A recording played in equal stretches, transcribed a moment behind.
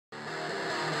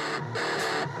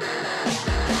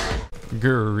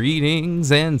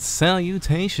Greetings and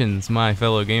salutations, my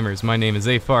fellow gamers. My name is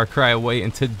AFarCryAway,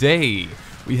 and today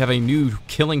we have a new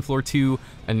Killing Floor 2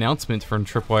 announcement from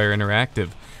Tripwire Interactive.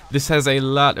 This has a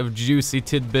lot of juicy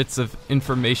tidbits of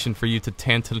information for you to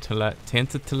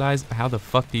tantalize. How the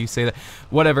fuck do you say that?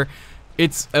 Whatever.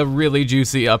 It's a really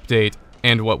juicy update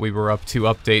and what we were up to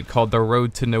update called The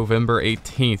Road to November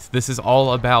 18th. This is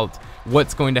all about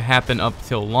what's going to happen up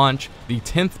till launch. The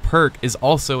 10th perk is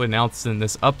also announced in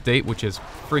this update, which is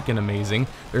freaking amazing.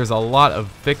 There's a lot of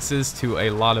fixes to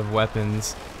a lot of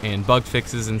weapons and bug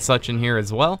fixes and such in here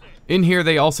as well. In here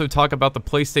they also talk about the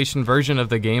PlayStation version of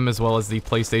the game as well as the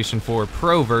PlayStation 4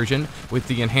 Pro version with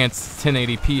the enhanced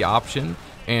 1080p option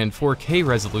and 4K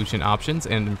resolution options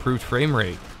and improved frame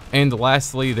rate. And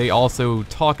lastly, they also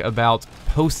talk about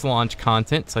post-launch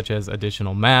content such as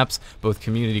additional maps, both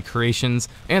community creations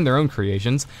and their own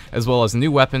creations, as well as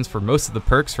new weapons for most of the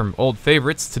perks from old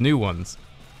favorites to new ones.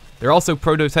 They're also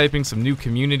prototyping some new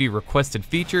community requested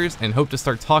features and hope to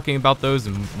start talking about those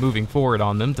and moving forward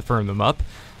on them to firm them up.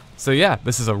 So yeah,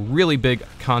 this is a really big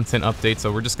content update,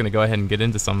 so we're just going to go ahead and get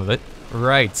into some of it.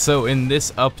 Right, so in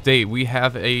this update we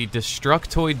have a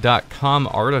Destructoid.com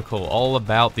article all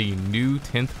about the new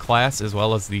 10th class as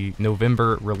well as the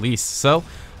November release. So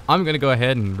I'm going to go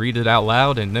ahead and read it out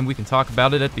loud and then we can talk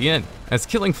about it at the end. As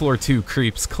Killing Floor 2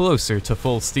 creeps closer to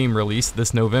full Steam release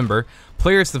this November,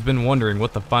 players have been wondering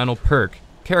what the final perk,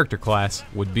 character class,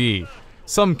 would be.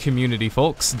 Some community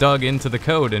folks dug into the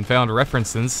code and found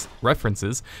references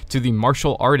to the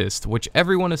martial artist, which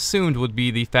everyone assumed would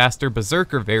be the faster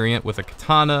berserker variant with a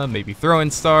katana, maybe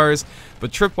throwing stars,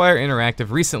 but Tripwire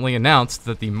Interactive recently announced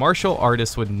that the martial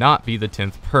artist would not be the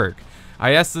 10th perk.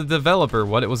 I asked the developer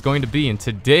what it was going to be, and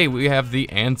today we have the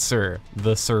answer: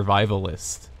 the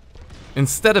Survivalist.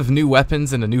 Instead of new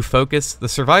weapons and a new focus, the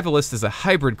Survivalist is a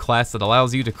hybrid class that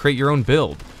allows you to create your own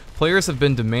build. Players have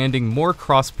been demanding more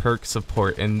cross-perk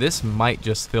support, and this might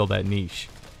just fill that niche.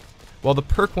 While the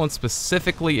perk won't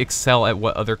specifically excel at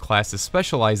what other classes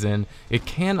specialize in, it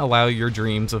can allow your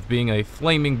dreams of being a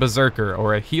flaming berserker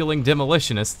or a healing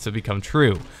demolitionist to become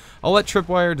true. I'll let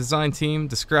Tripwire design team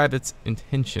describe its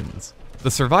intentions. The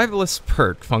Survivalist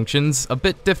perk functions a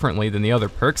bit differently than the other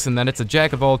perks in that it's a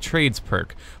jack-of-all-trades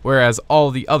perk, whereas all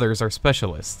the others are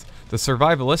specialists. The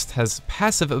Survivalist has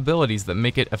passive abilities that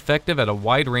make it effective at a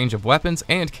wide range of weapons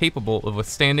and capable of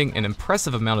withstanding an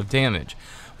impressive amount of damage,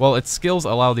 while its skills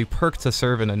allow the perk to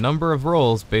serve in a number of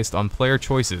roles based on player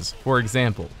choices. For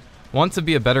example, want to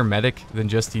be a better medic than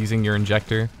just using your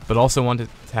injector, but also want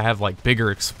to have like bigger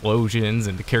explosions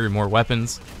and to carry more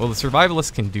weapons? Well, the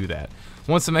Survivalist can do that.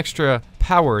 Want some extra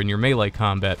power in your melee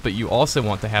combat, but you also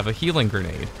want to have a healing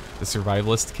grenade? The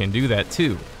Survivalist can do that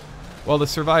too. While the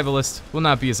Survivalist will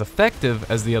not be as effective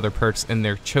as the other perks in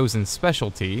their chosen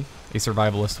specialty, a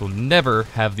Survivalist will never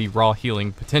have the raw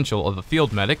healing potential of a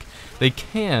field medic. They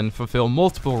can fulfill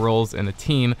multiple roles in a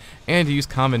team and use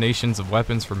combinations of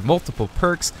weapons from multiple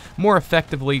perks more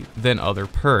effectively than other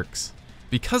perks.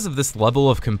 Because of this level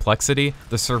of complexity,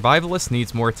 the Survivalist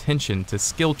needs more attention to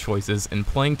skill choices and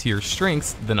playing to your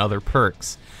strengths than other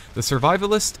perks. The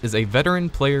Survivalist is a veteran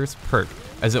player's perk,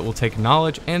 as it will take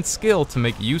knowledge and skill to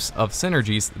make use of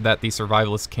synergies that the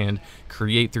Survivalist can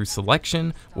create through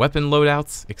selection, weapon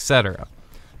loadouts, etc.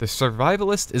 The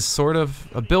Survivalist is sort of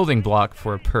a building block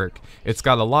for a perk. It's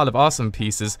got a lot of awesome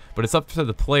pieces, but it's up to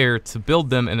the player to build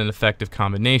them in an effective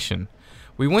combination.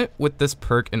 We went with this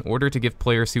perk in order to give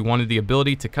players who wanted the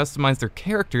ability to customize their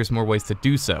characters more ways to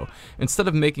do so. Instead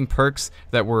of making perks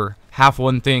that were half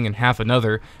one thing and half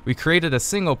another, we created a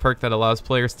single perk that allows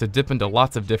players to dip into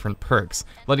lots of different perks,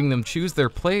 letting them choose their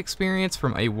play experience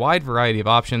from a wide variety of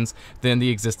options than the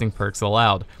existing perks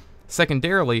allowed.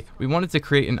 Secondarily, we wanted to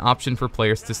create an option for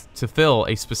players to fill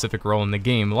a specific role in the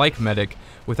game, like Medic,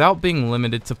 without being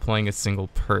limited to playing a single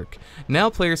perk. Now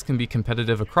players can be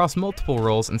competitive across multiple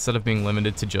roles instead of being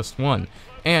limited to just one,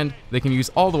 and they can use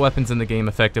all the weapons in the game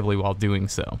effectively while doing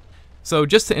so. So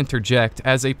just to interject,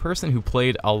 as a person who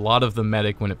played a lot of the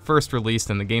Medic when it first released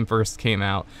and the game first came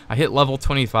out, I hit level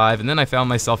 25 and then I found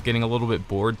myself getting a little bit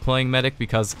bored playing Medic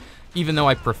because even though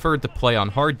I preferred to play on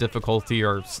hard difficulty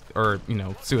or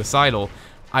suicidal,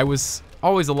 I was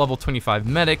always a level 25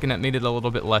 medic, and that made it a little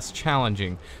bit less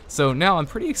challenging. So now I'm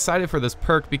pretty excited for this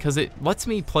perk because it lets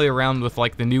me play around with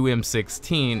like the new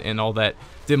M16 and all that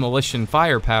demolition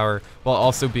firepower while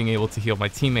also being able to heal my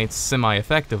teammates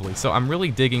semi-effectively. So I'm really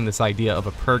digging this idea of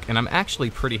a perk, and I'm actually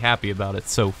pretty happy about it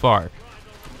so far.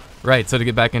 Right, so to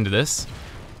get back into this,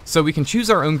 so we can choose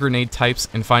our own grenade types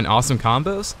and find awesome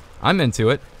combos. I'm into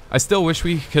it. I still wish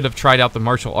we could have tried out the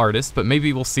martial artist, but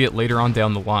maybe we'll see it later on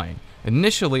down the line.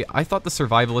 Initially, I thought the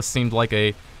Survivalist seemed like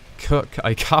a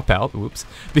cop-out, whoops,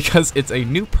 because it's a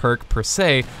new perk per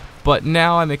se, but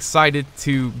now I'm excited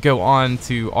to go on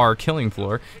to our killing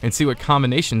floor and see what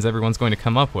combinations everyone's going to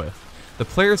come up with. The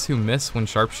players who miss when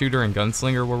Sharpshooter and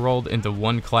Gunslinger were rolled into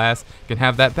one class can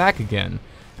have that back again.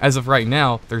 As of right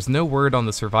now, there's no word on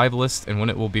the Survivalist and when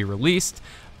it will be released,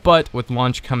 but with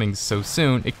launch coming so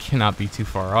soon, it cannot be too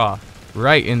far off.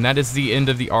 Right, and that is the end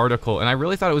of the article, and I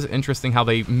really thought it was interesting how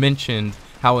they mentioned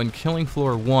how in Killing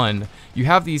Floor 1, you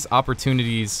have these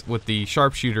opportunities with the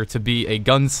Sharpshooter to be a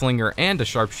Gunslinger and a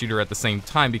Sharpshooter at the same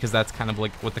time, because that's kind of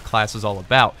like what the class is all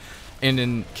about. And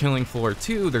in Killing Floor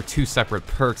 2, they're two separate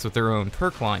perks with their own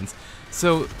perk lines.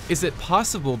 So is it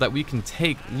possible that we can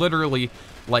take literally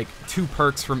like 2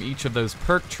 perks from each of those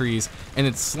perk trees and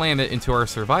then slam it into our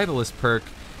Survivalist perk,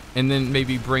 and then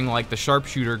maybe bring like the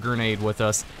Sharpshooter grenade with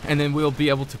us, and then we'll be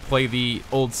able to play the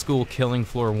old school Killing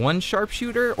Floor 1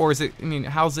 Sharpshooter? Or is it, I mean,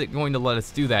 how's it going to let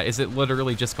us do that? Is it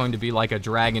literally just going to be like a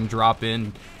drag and drop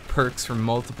in perks from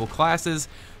multiple classes?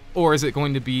 Or is it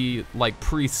going to be like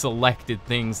pre-selected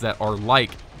things that are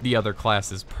like the other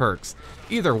classes' perks?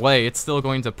 Either way, it's still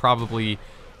going to probably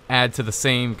add to the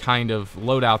same kind of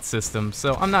loadout system,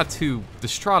 so I'm not too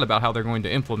distraught about how they're going to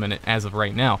implement it as of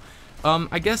right now.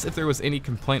 I guess if there was any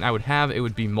complaint I would have, it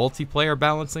would be multiplayer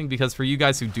balancing, because for you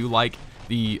guys who do like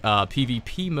the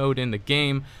PvP mode in the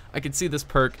game, I could see this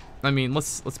perk. I mean,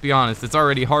 let's be honest, it's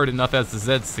already hard enough as the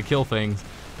Zeds to kill things,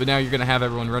 but now you're going to have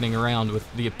everyone running around with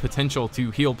the potential to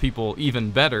heal people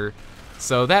even better,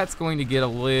 so that's going to get a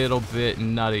little bit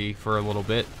nutty for a little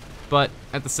bit. But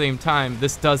at the same time,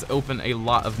 this does open a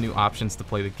lot of new options to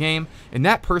play the game, and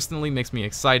that personally makes me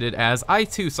excited, as I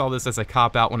too saw this as a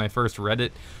cop-out when I first read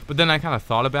it, but then I kind of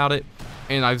thought about it,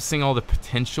 and I was seeing all the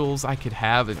potentials I could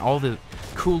have and all the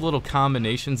cool little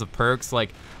combinations of perks.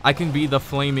 Like, I can be the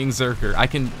Flaming Zerker, I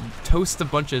can toast a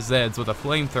bunch of Zeds with a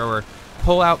flamethrower,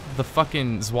 pull out the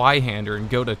fucking Zweihander and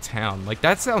go to town. Like,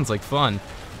 that sounds like fun,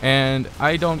 and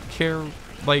I don't care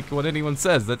like what anyone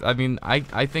says. That, I mean,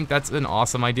 I think that's an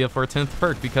awesome idea for a 10th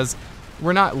perk, because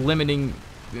we're not limiting,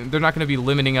 they're not going to be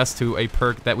limiting us to a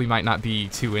perk that we might not be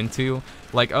too into,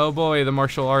 like, oh boy, the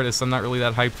martial artist, I'm not really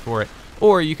that hyped for it.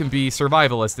 Or you can be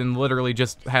survivalist and literally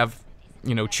just have,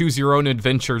 you know, choose your own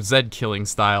adventure Zed killing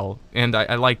style, and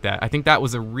I like that. I think that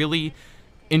was a really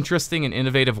interesting and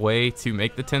innovative way to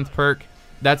make the 10th perk.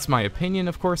 That's my opinion,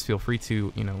 of course. Feel free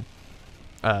to, you know,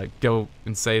 go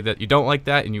and say that you don't like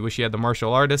that and you wish you had the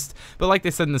martial artist, but like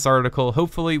they said in this article,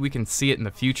 hopefully we can see it in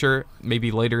the future, maybe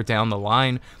later down the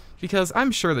line, because I'm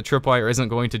sure that Tripwire isn't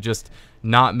going to just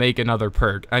not make another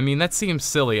perk. I mean, that seems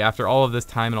silly after all of this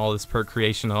time and all this perk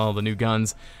creation and all the new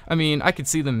guns. I mean, I could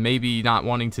see them maybe not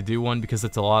wanting to do one because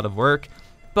it's a lot of work,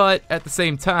 but at the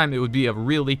same time, it would be a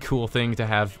really cool thing to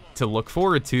have to look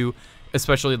forward to,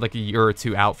 especially like a year or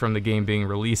two out from the game being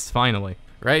released finally.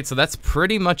 Right, so that's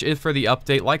pretty much it for the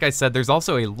update. Like I said, there's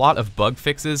also a lot of bug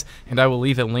fixes, and I will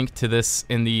leave a link to this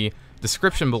in the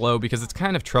description below, because it's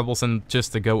kind of troublesome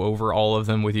just to go over all of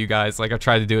them with you guys. Like, I've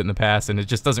tried to do it in the past, and it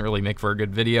just doesn't really make for a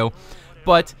good video.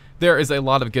 But there is a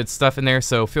lot of good stuff in there,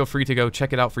 so feel free to go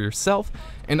check it out for yourself.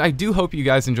 And I do hope you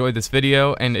guys enjoyed this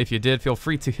video, and if you did, feel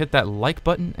free to hit that like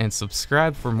button and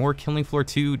subscribe for more Killing Floor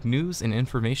 2 news and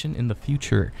information in the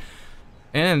future.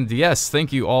 And yes,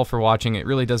 thank you all for watching. It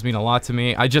really does mean a lot to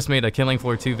me. I just made a Killing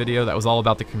Floor 2 video that was all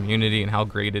about the community and how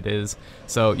great it is.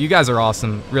 So you guys are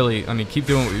awesome. Really, I mean, keep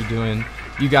doing what you're doing.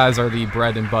 You guys are the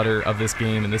bread and butter of this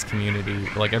game and this community,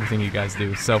 like everything you guys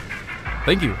do. So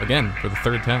thank you again for the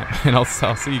 3rd time. And I'll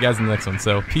see you guys in the next one.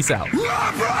 So peace out.